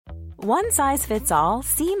One size fits all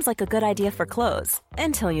seems like a good idea for clothes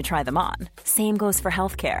until you try them on. Same goes for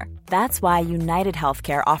healthcare. That's why United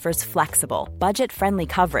Healthcare offers flexible, budget-friendly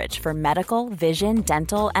coverage for medical, vision,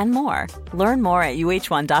 dental, and more. Learn more at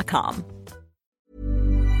uh1.com.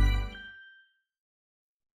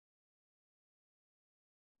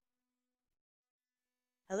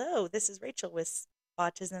 Hello, this is Rachel with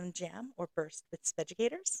Autism Jam or Burst with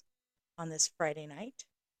speducators on this Friday night.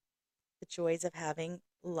 The joys of having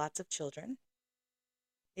lots of children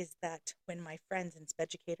is that when my friends and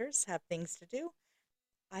speducators have things to do,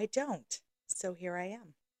 I don't. So here I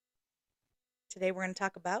am. Today we're going to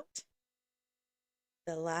talk about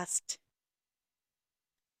the last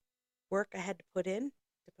work I had to put in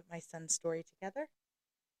to put my son's story together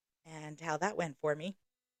and how that went for me.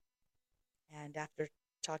 And after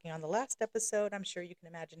talking on the last episode, I'm sure you can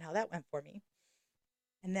imagine how that went for me.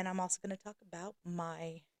 And then I'm also going to talk about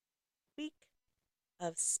my week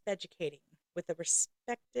of speducating with a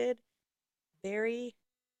respected, very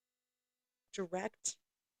direct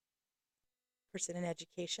person in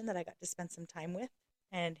education that I got to spend some time with,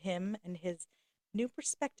 and him and his new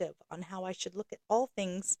perspective on how I should look at all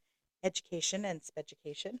things education and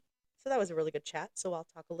speducation. So that was a really good chat. So I'll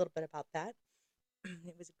talk a little bit about that.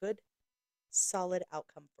 It was a good, solid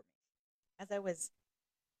outcome for me. As I was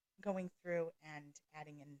going through and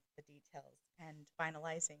adding in the details and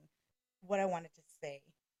finalizing what I wanted to say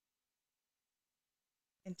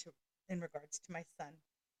in regards to my son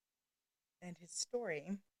and his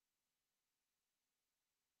story,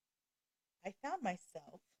 I found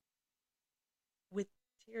myself with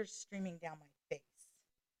tears streaming down my face.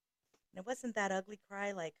 And it wasn't that ugly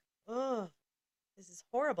cry like, oh, this is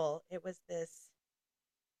horrible. It was this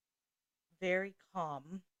very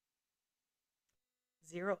calm,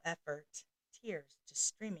 zero effort tears just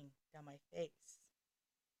streaming down my face.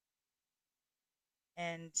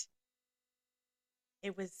 And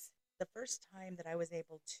it was the first time that I was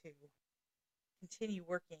able to continue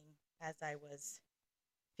working as I was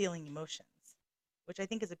feeling emotions, which I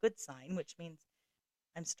think is a good sign, which means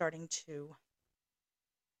I'm starting to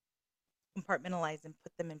compartmentalize and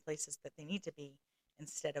put them in places that they need to be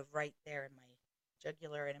instead of right there in my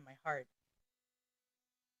jugular and in my heart.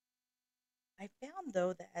 I found,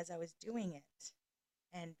 though, that as I was doing it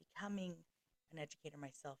and becoming an educator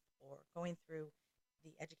myself or going through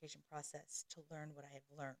the education process to learn what I have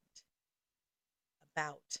learned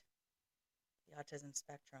about the autism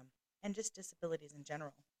spectrum and just disabilities in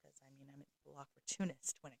general, because I'm an equal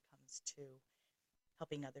opportunist when it comes to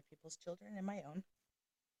helping other people's children and my own.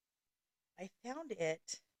 I found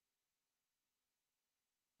it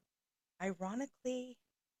ironically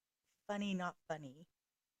funny, not funny,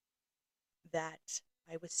 that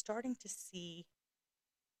I was starting to see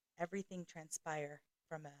everything transpire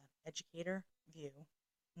from an educator view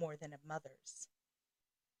more than a mother's.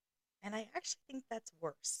 And I actually think that's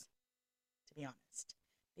worse, to be honest,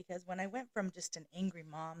 because when I went from just an angry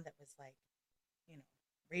mom that was like,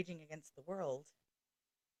 raging against the world,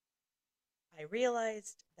 I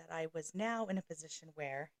realized that I was now in a position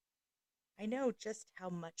where I know just how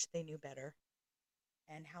much they knew better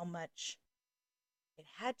and how much it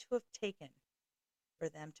had to have taken for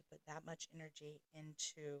them to put that much energy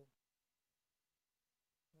into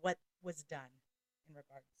what was done in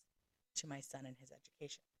regards to my son and his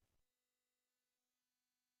education.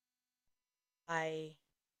 I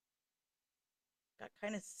got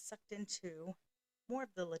kind of sucked into more of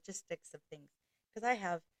the logistics of things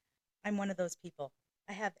because I'm one of those people.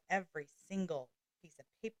 I have every single piece of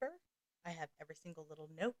paper. I have every single little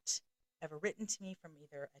note ever written to me from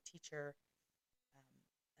either a teacher,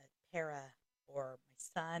 a para, or my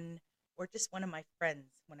son, or just one of my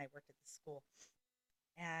friends when I worked at the school.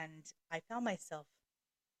 And I found myself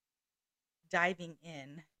diving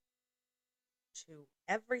in to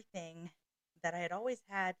everything that I had always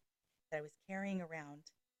had that I was carrying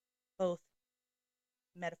around, both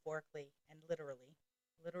metaphorically and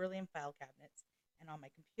literally in file cabinets and on my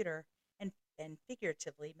computer, and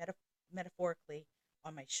figuratively, metaphorically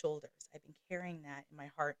on my shoulders. I've been carrying that in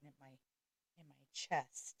my heart and in my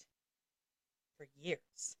chest for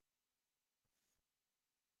years.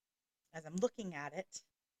 As I'm looking at it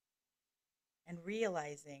and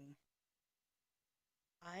realizing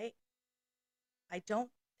I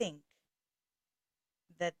don't think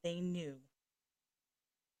that they knew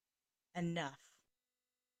enough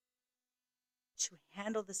to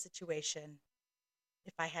handle the situation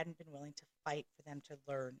if I hadn't been willing to fight for them to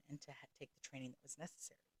learn and to take the training that was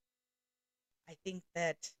necessary. I think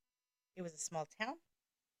that it was a small town.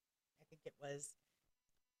 I think it was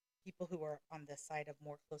people who were on the side of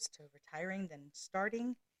more close to retiring than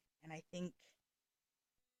starting. And I think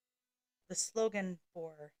the slogan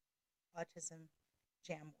for Autism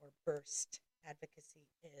Jam or Burst advocacy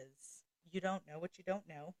is you don't know what you don't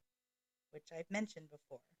know, which I've mentioned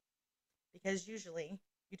before. Because usually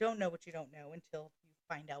you don't know what you don't know until you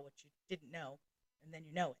find out what you didn't know, and then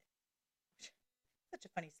you know it. Such a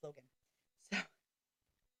funny slogan. So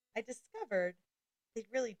I discovered they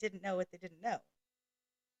really didn't know what they didn't know.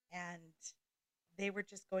 And they were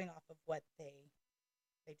just going off of what they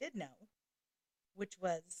did know, which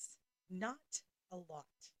was not a lot,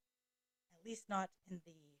 at least not in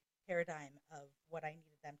the paradigm of what I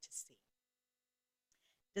needed them to see.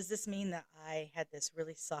 Does this mean that I had this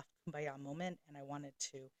really soft kumbaya moment and I wanted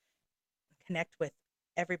to connect with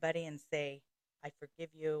everybody and say, I forgive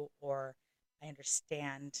you, or I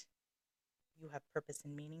understand you have purpose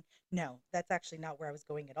and meaning? No, that's actually not where I was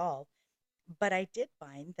going at all. But I did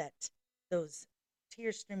find that those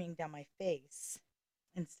tears streaming down my face,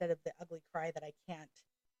 instead of the ugly cry that I can't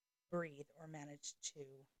breathe or manage to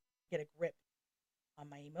get a grip on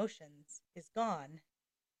my emotions, is gone.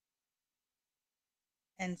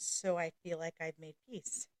 And so I feel like I've made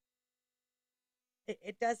peace.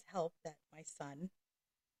 It does help that my son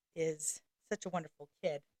is such a wonderful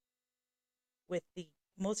kid with the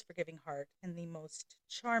most forgiving heart and the most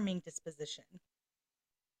charming disposition,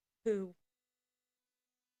 who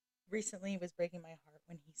recently was breaking my heart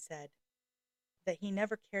when he said that he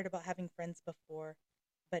never cared about having friends before,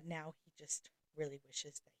 but now he just really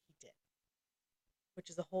wishes that he did, which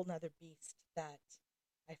is a whole nother beast that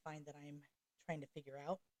I find that I'm trying to figure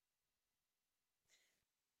out.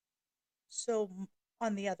 So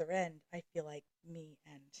on the other end, I feel like me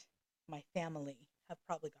and my family have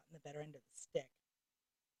probably gotten the better end of the stick.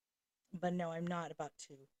 But no, I'm not about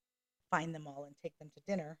to find them all and take them to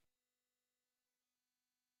dinner.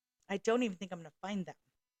 I don't even think I'm going to find them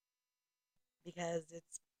because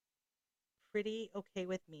it's pretty okay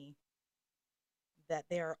with me that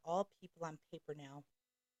they are all people on paper now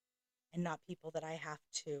and not people that I have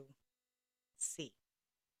to see,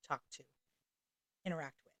 talk to,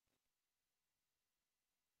 interact with.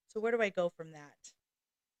 So where do I go from that?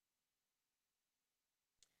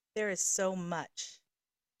 There is so much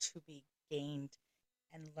to be gained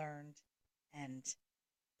and learned and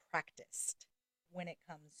practiced when it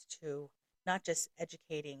comes to not just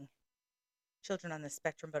educating children on the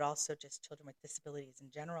spectrum, but also just children with disabilities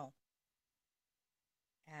in general.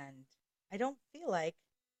 And I don't feel like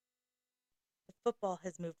the football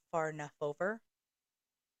has moved far enough over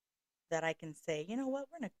that I can say, you know what,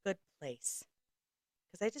 we're in a good place.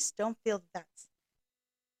 Because I just don't feel that that's,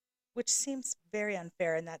 which seems very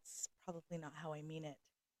unfair, and that's probably not how I mean it.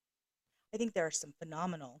 I think there are some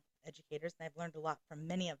phenomenal educators, and I've learned a lot from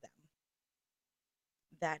many of them,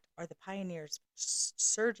 that are the pioneers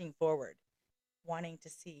surging forward, wanting to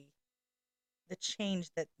see the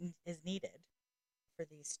change that is needed for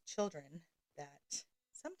these children that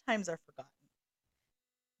sometimes are forgotten.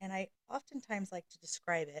 And I oftentimes like to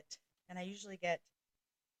describe it, and I usually get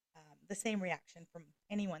the same reaction from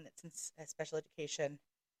anyone that's in special education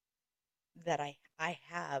that I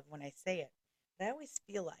have when I say it. But I always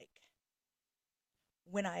feel like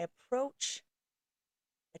when I approach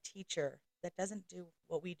a teacher that doesn't do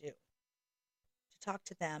what we do, to talk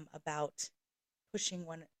to them about pushing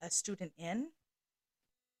a student in,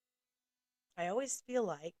 I always feel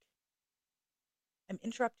like I'm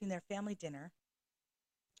interrupting their family dinner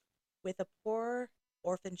with a poor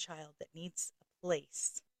orphan child that needs a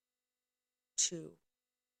place to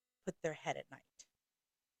put their head at night,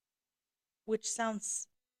 which sounds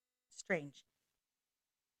strange.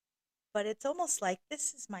 But it's almost like,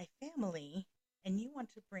 this is my family, and you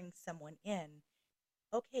want to bring someone in.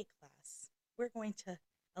 Okay, class, we're going to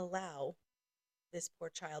allow this poor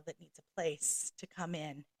child that needs a place to come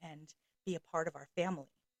in and be a part of our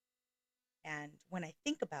family. And when I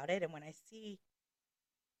think about it, and when I see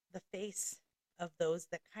the face of those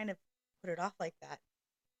that kind of put it off like that,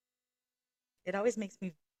 it always makes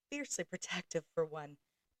me fiercely protective for one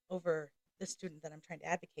over the student that I'm trying to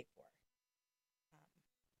advocate for.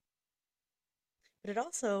 But it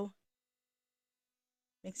also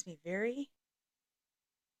makes me very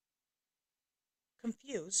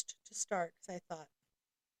confused to start, because I thought,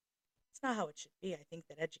 it's not how it should be. I think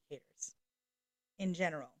that educators in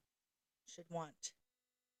general should want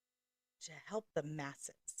to help the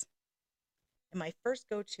masses. And my first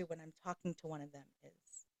go-to when I'm talking to one of them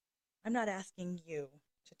is, I'm not asking you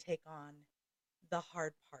to take on the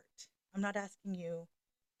hard part. I'm not asking you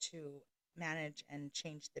to manage and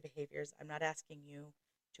change the behaviors. I'm not asking you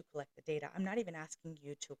to collect the data. I'm not even asking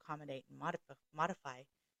you to accommodate and modify.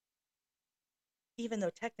 Even though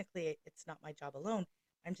technically it's not my job alone,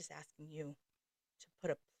 I'm just asking you to put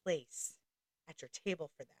a place at your table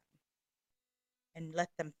for them and let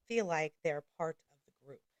them feel like they're part of the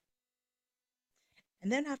group.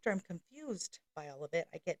 And then after I'm confused by all of it,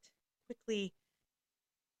 I get quickly,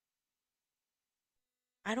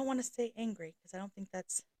 I don't want to say angry because I don't think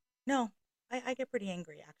that's, no, I get pretty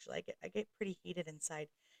angry actually. I get pretty heated inside.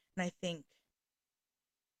 And I think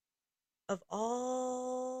of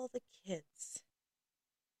all the kids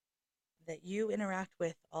that you interact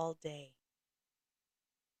with all day,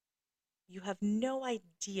 you have no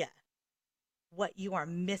idea what you are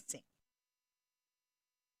missing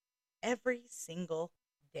every single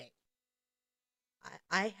day.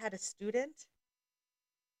 I had a student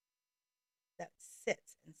that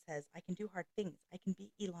sits and says, I can do hard things. I can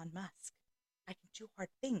be Elon Musk. I can do hard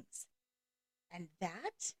things. And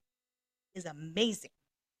that is amazing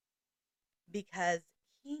because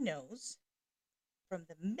he knows from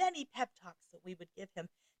the many pep talks that we would give him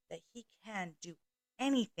that he can do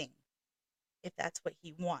anything if that's what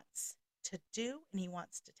he wants to do and he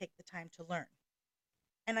wants to take the time to learn.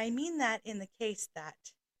 And I mean that in the case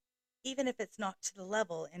that even if it's not to the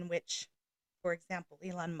level in which, for example,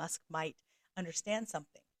 Elon Musk might understand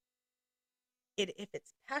something, if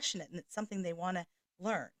it's passionate and it's something they want to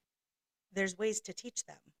learn, there's ways to teach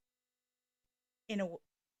them in a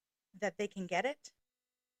that they can get it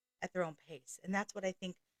at their own pace. And that's what I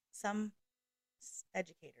think some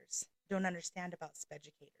educators don't understand about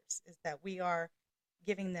speducators is that we are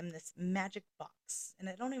giving them this magic box. And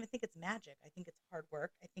I don't even think it's magic. I think it's hard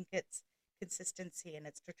work. I think it's consistency and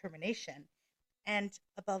it's determination. And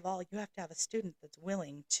above all, you have to have a student that's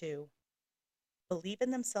willing to believe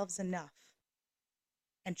in themselves enough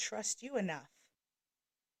and trust you enough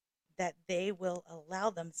that they will allow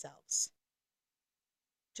themselves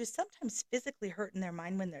to sometimes physically hurt in their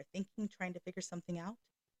mind when they're thinking, trying to figure something out,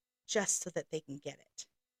 just so that they can get it.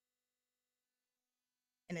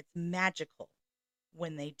 And it's magical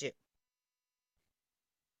when they do.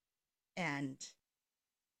 And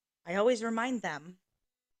I always remind them,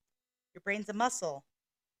 your brain's a muscle,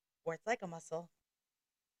 or it's like a muscle,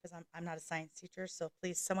 because I'm not a science teacher, so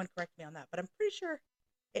please someone correct me on that. But I'm pretty sure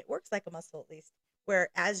it works like a muscle at least, where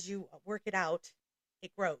as you work it out,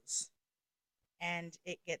 it grows. And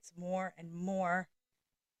it gets more and more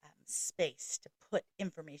space to put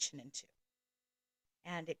information into.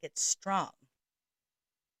 And it gets strong.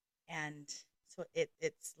 And so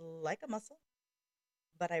it's like a muscle,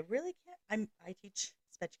 but I really can't. I teach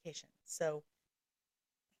speducation, so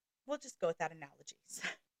we'll just go with that analogy.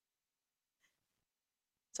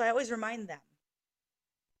 So I always remind them,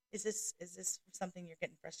 is this something you're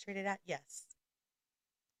getting frustrated at? Yes.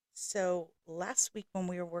 So last week when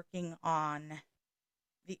we were working on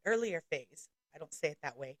the earlier phase, I don't say it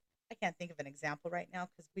that way. I can't think of an example right now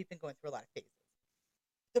because we've been going through a lot of phases.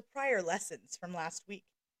 The prior lessons from last week,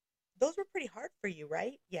 those were pretty hard for you,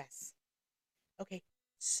 right? Yes. Okay,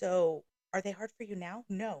 so are they hard for you now?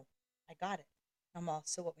 No, I got it.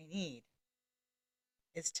 So what we need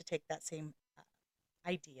is to take that same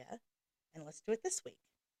idea and let's do it this week.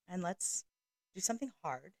 And let's do something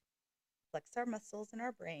hard, flex our muscles in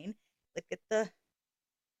our brain, look at the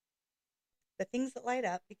things that light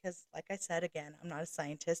up because, like I said, again, I'm not a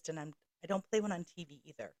scientist and I don't play one on TV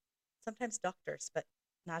either. Sometimes doctors, but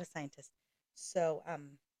not a scientist. So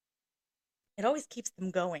it always keeps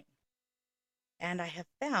them going. And I have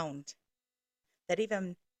found that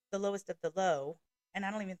even the lowest of the low, and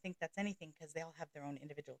I don't even think that's anything because they all have their own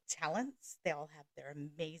individual talents. They all have their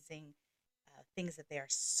amazing things that they are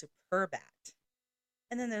superb at.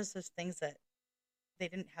 And then there's those things that they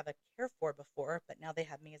didn't have a care for before, but now they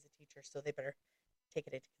have me as a teacher, so they better take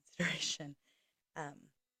it into consideration.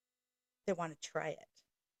 They want to try it.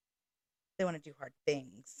 They want to do hard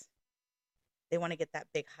things. They want to get that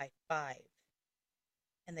big high five.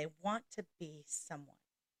 And they want to be someone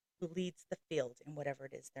who leads the field in whatever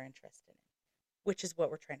it is they're interested in, which is what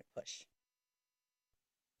we're trying to push.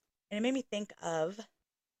 And it made me think of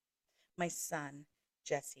my son,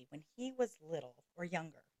 Jesse, when he was little or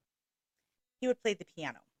younger. He would play the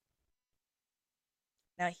piano.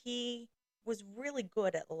 Now, he was really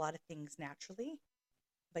good at a lot of things naturally,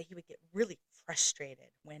 but he would get really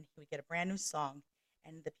frustrated when he would get a brand new song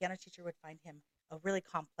and the piano teacher would find him a really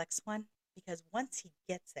complex one because once he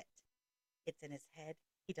gets it, it's in his head.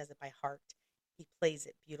 He does it by heart. He plays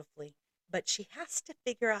it beautifully. But she has to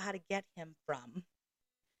figure out how to get him from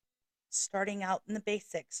starting out in the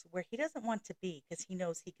basics where he doesn't want to be because he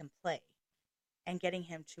knows he can play and getting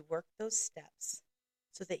him to work those steps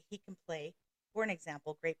so that he can play, for an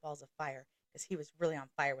example, Great Balls of Fire, because he was really on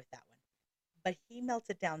fire with that one. But he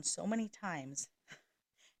melted down so many times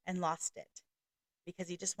and lost it because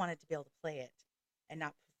he just wanted to be able to play it and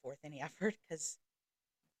not forth any effort because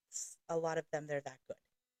a lot of them, they're that good.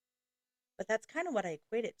 But that's kind of what I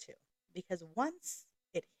equate it to, because once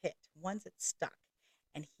it hit, once it stuck,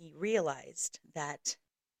 and he realized that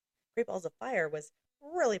Great Balls of Fire was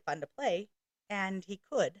really fun to play, and he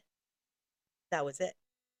could, that was it.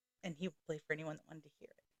 And he would play for anyone that wanted to hear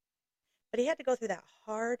it. But he had to go through that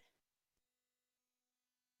hard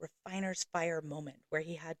refiner's fire moment where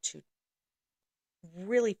he had to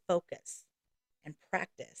really focus and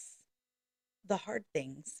practice the hard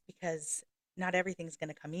things, because not everything's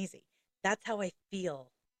going to come easy. That's how I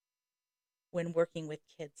feel when working with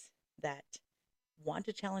kids that want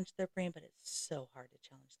to challenge their brain, but it's so hard to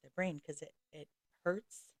challenge their brain because it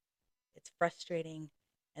hurts, it's frustrating,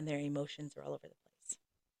 and their emotions are all over the place.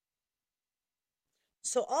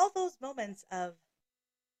 So all those moments of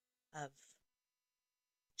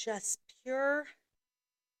just pure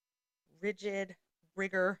rigid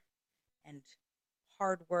rigor and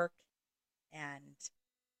hard work, and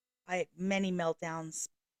many meltdowns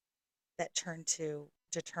that turn to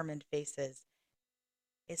determined faces,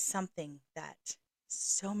 is something that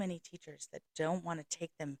so many teachers that don't want to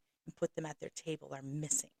take them and put them at their table are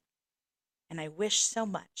missing. And I wish so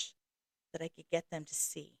much that I could get them to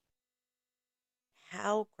see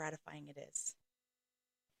how gratifying it is.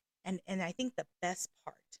 And I think the best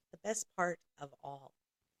part of all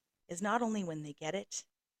is not only when they get it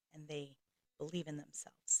and they believe in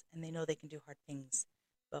themselves and they know they can do hard things,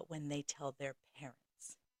 but when they tell their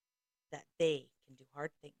parents that they can do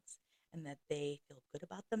hard things and that they feel good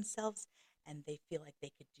about themselves and they feel like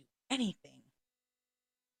they could do anything,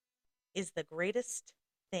 is the greatest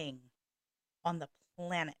thing on the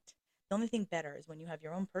planet. The only thing better is when you have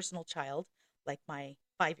your own personal child, like my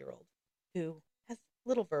 5-year-old, who has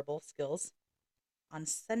little verbal skills. On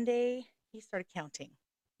Sunday, he started counting,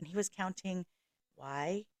 and he was counting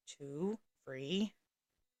 1, 2, 3,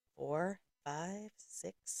 4, 5,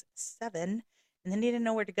 6, 7, and then he didn't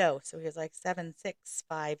know where to go. So he was like 7, 6,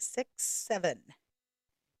 5, 6, 7.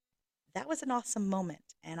 That was an awesome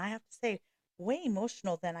moment, and I have to say, way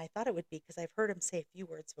emotional than I thought it would be, because I've heard him say a few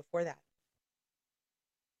words before that.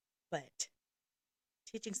 But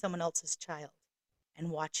teaching someone else's child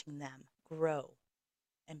and watching them grow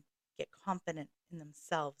and get confident in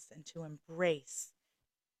themselves and to embrace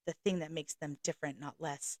the thing that makes them different, not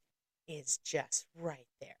less, is just right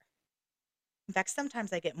there. In fact,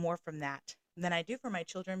 sometimes I get more from that than I do for my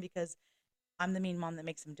children, because I'm the mean mom that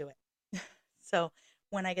makes them do it. So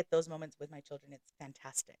when I get those moments with my children, it's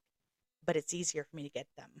fantastic. But it's easier for me to get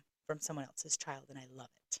them from someone else's child, and I love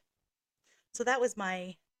it. So that was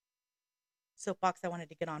my soapbox I wanted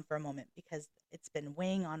to get on for a moment, because it's been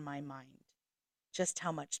weighing on my mind just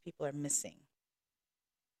how much people are missing,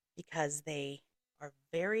 because they are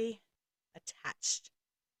very attached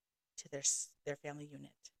to their family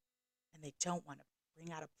unit, and they don't want to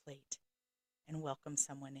bring out a plate and welcome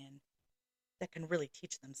someone in that can really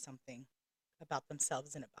teach them something about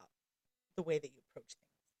themselves and about the way that you approach things.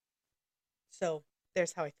 So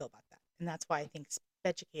there's how I feel about that. And that's why I think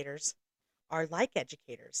speducators are like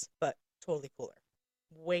educators, but totally cooler.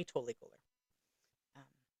 Way totally cooler.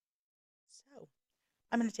 So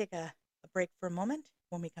I'm going to take a break for a moment.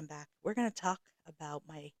 When we come back, we're going to talk about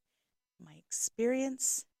my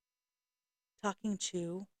experience talking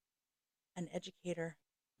to an educator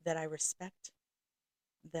that I respect,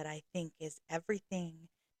 that I think is everything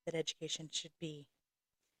that education should be,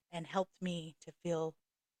 and helped me to feel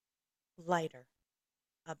lighter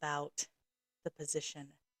about the position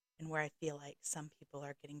and where I feel like some people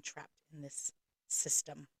are getting trapped in this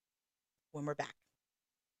system, when we're back.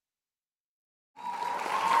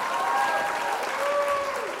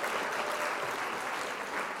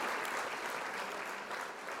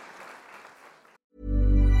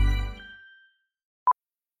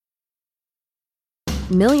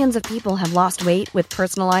 Millions of people have lost weight with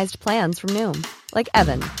personalized plans from Noom. Like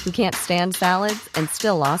Evan, who can't stand salads and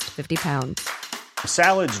still lost 50 pounds.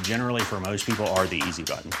 Salads generally for most people are the easy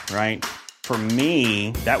button, right? For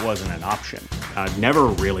me, that wasn't an option. I never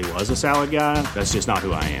really was a salad guy. That's just not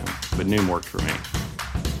who I am. But Noom worked for me.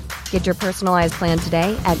 Get your personalized plan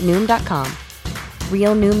today at Noom.com.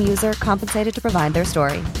 Real Noom user compensated to provide their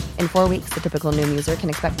story. In 4 weeks, the typical Noom user can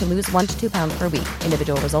expect to lose 1 to 2 pounds per week.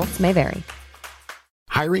 Individual results may vary.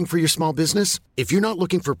 Hiring for your small business? If you're not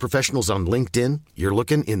looking for professionals on LinkedIn, you're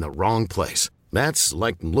looking in the wrong place. That's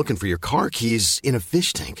like looking for your car keys in a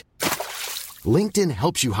fish tank. LinkedIn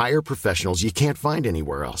helps you hire professionals you can't find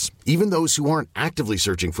anywhere else, even those who aren't actively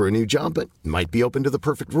searching for a new job but might be open to the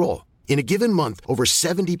perfect role. In a given month, over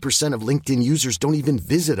 70% of LinkedIn users don't even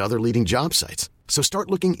visit other leading job sites. So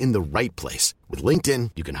start looking in the right place. With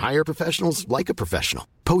LinkedIn, you can hire professionals like a professional.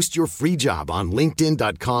 Post your free job on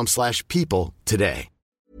linkedin.com/people today.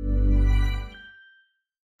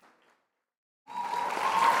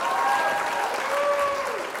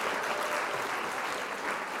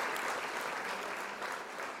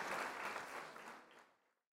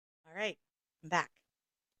 All right, I'm back.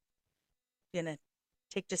 I'm going to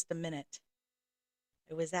take just a minute.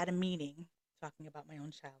 I was at a meeting talking about my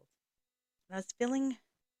own child. And I was feeling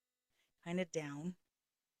kind of down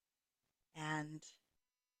and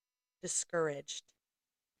discouraged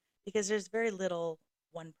because there's very little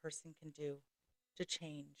one person can do to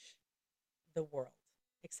change the world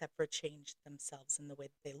except for change themselves in the way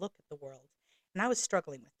that they look at the world. And I was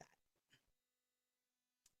struggling with that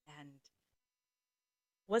and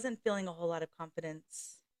wasn't feeling a whole lot of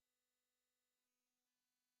confidence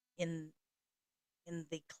in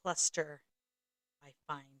the cluster I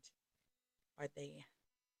find are the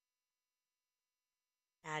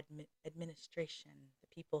administration, the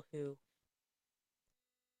people who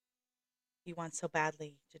you want so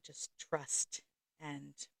badly to just trust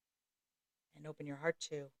and open your heart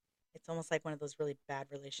to. It's almost like one of those really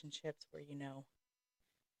bad relationships where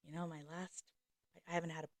my last I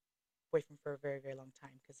haven't had a boyfriend for a very, very long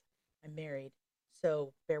time because I'm married.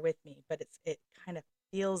 So bear with me, but it kind of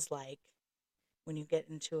feels like when you get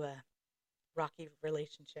into a rocky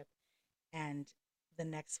relationship and the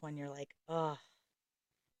next one you're like, oh,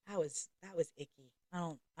 that was icky. I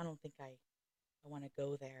don't think I want to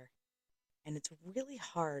go there. And it's really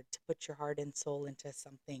hard to put your heart and soul into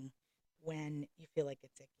something when you feel like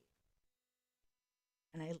it's icky.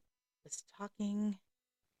 And I was talking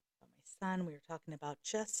about my son. We were talking about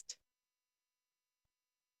just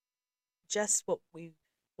what we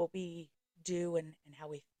do and how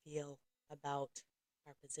we feel about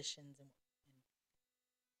our positions and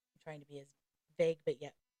trying to be as vague but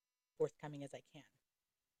yet forthcoming as I can.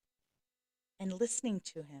 And listening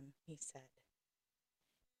to him, he said,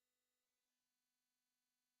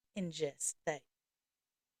 in gist, that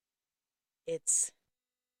it's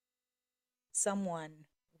someone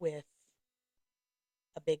with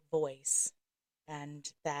a big voice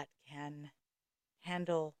and that can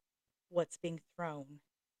handle what's being thrown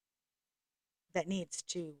that needs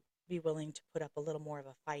to be willing to put up a little more of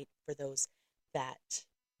a fight for those that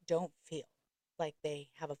don't feel like they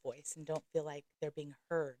have a voice and don't feel like they're being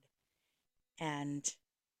heard, and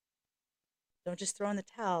don't just throw in the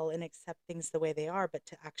towel and accept things the way they are, but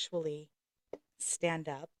to actually stand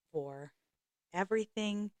up for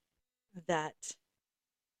everything that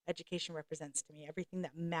education represents to me, everything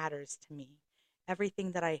that matters to me,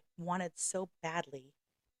 everything that I wanted so badly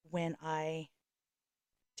when I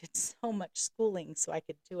did so much schooling so I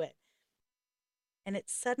could do it. And it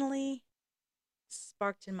suddenly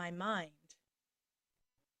sparked in my mind,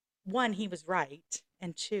 one, he was right,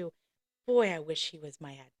 and two, boy, I wish he was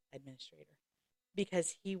my administrator,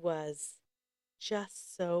 because he was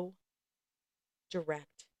just so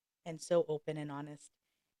direct and so open and honest.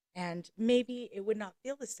 And maybe it would not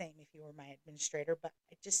feel the same if you were my administrator, but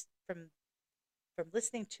I just, from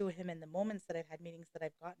listening to him in the moments that I've had meetings that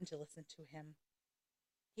I've gotten to listen to him,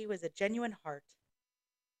 he was a genuine heart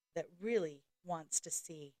that really wants to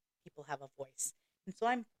see people have a voice. And so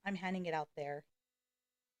I'm handing it out there.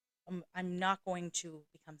 I'm not going to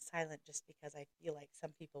become silent just because I feel like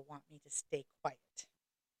some people want me to stay quiet.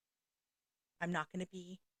 I'm not going to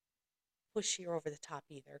be pushy or over the top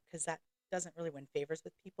either, because that doesn't really win favors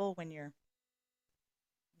with people when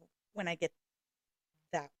I get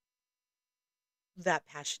that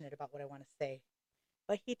passionate about what I want to say.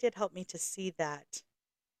 But he did help me to see that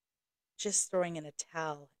just throwing in a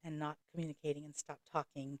towel and not communicating and stop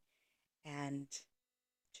talking and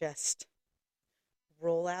just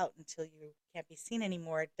roll out until you can't be seen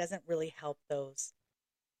anymore, it doesn't really help those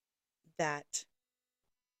that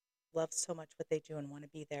love so much what they do and want to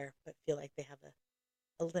be there, but feel like they have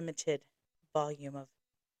a limited volume of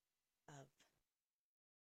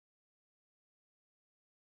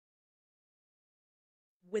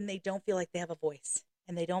when they don't feel like they have a voice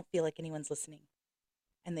and they don't feel like anyone's listening,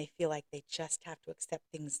 and they feel like they just have to accept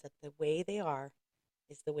things that the way they are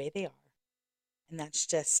is the way they are, and that's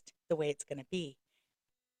just the way it's going to be.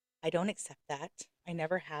 I don't accept that. I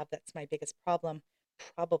never have. That's my biggest problem,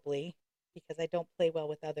 probably, because I don't play well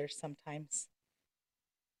with others sometimes.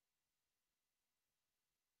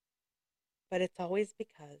 But it's always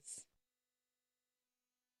because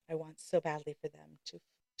I want so badly for them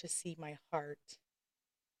to see my heart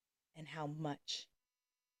and how much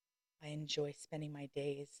I enjoy spending my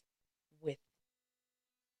days with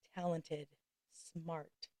talented,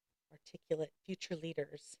 smart, articulate future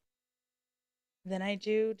leaders than I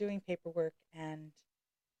do doing paperwork and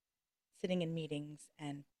sitting in meetings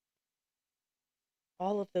and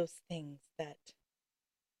all of those things that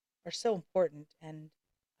are so important. And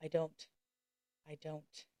I don't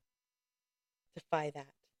defy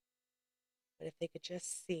that. But if they could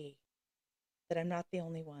just see that I'm not the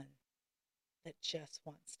only one that just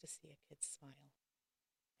wants to see a kid smile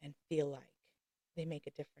and feel like they make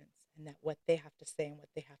a difference and that what they have to say and what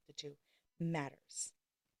they have to do matters.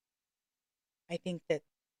 I think that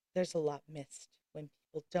there's a lot missed when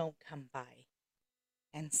people don't come by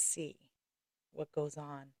and see what goes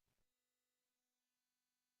on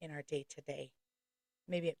in our day-to-day.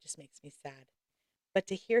 Maybe it just makes me sad. But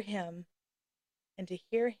to hear him and to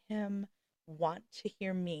hear him want to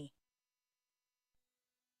hear me,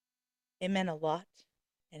 it meant a lot,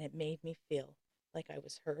 and it made me feel like I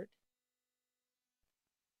was heard.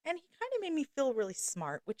 And he kind of made me feel really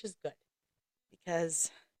smart, which is good,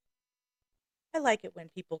 because I like it when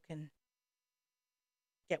people can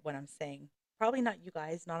get what I'm saying. Probably not you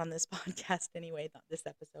guys, not on this podcast anyway, not this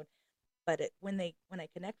episode, but when I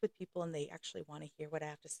connect with people and they actually want to hear what I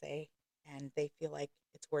have to say and they feel like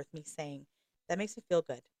it's worth me saying, that makes me feel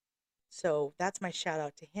good. So that's my shout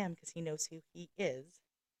out to him, because he knows who he is.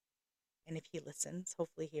 And if he listens,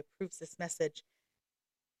 hopefully he approves this message.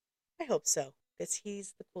 I hope so, because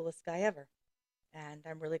he's the coolest guy ever. And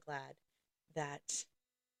I'm really glad that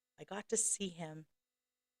I got to see him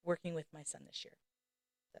working with my son this year.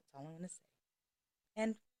 That's all I'm going to say.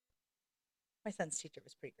 And my son's teacher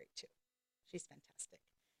was pretty great too. She's fantastic.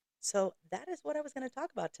 So that is what I was going to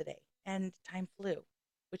talk about today. And time flew,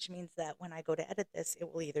 which means that when I go to edit this,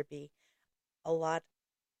 it will either be a lot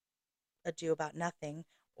ado about nothing,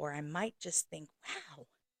 or I might just think, wow,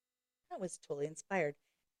 that was totally inspired.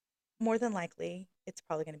 More than likely, it's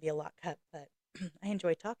probably going to be a lot cut, but I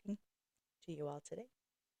enjoy talking to you all today.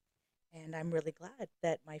 And I'm really glad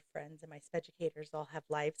that my friends and my speducators all have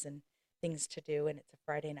lives and things to do, and it's a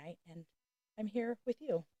Friday night, and I'm here with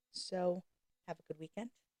you. So have a good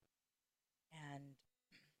weekend. And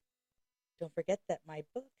don't forget that my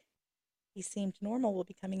book, He Seemed Normal, will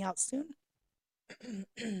be coming out soon.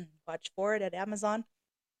 Watch for it at Amazon.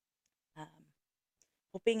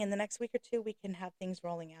 Hoping in the next week or two we can have things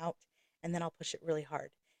rolling out, and then I'll push it really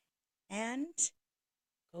hard. And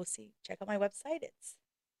check out my website. It's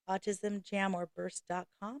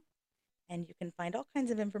autismjamorburst.com, and you can find all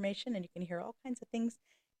kinds of information, and you can hear all kinds of things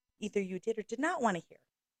either you did or did not want to hear.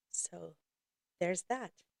 So there's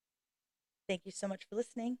that. Thank you so much for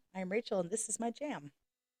listening. I'm Rachel, and this is my jam.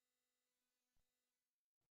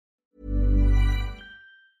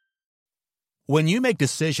 When you make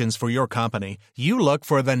decisions for your company, you look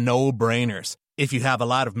for the no-brainers. If you have a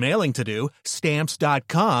lot of mailing to do,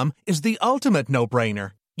 Stamps.com is the ultimate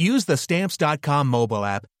no-brainer. Use the Stamps.com mobile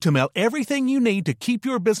app to mail everything you need to keep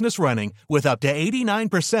your business running with up to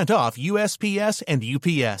 89% off USPS and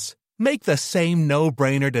UPS. Make the same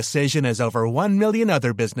no-brainer decision as over 1 million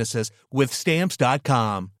other businesses with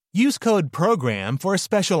Stamps.com. Use code PROGRAM for a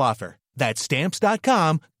special offer. That's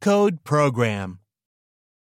Stamps.com, code PROGRAM.